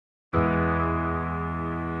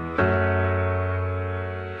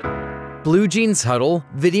BlueJeans Huddle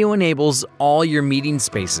video enables all your meeting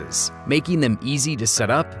spaces, making them easy to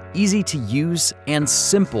set up, easy to use, and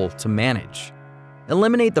simple to manage.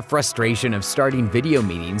 Eliminate the frustration of starting video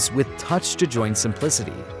meetings with touch-to-join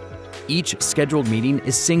simplicity. Each scheduled meeting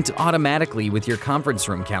is synced automatically with your conference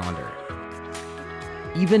room calendar.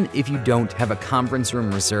 Even if you don't have a conference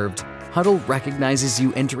room reserved, Huddle recognizes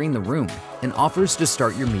you entering the room and offers to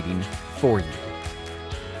start your meeting for you.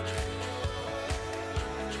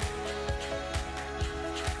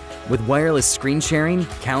 With wireless screen sharing,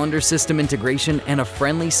 calendar system integration, and a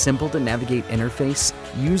friendly, simple-to-navigate interface,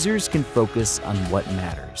 users can focus on what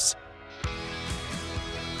matters.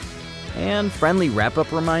 And friendly wrap-up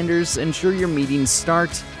reminders ensure your meetings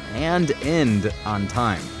start and end on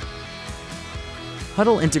time.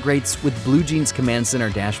 Huddle integrates with BlueJeans Command Center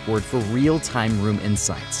dashboard for real-time room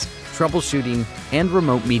insights, troubleshooting, and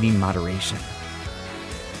remote meeting moderation.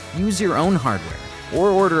 Use your own hardware or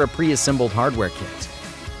order a pre-assembled hardware kit.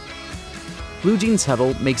 BlueJeans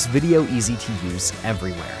Huddle makes video easy to use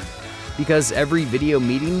everywhere, because every video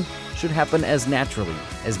meeting should happen as naturally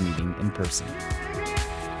as meeting in person.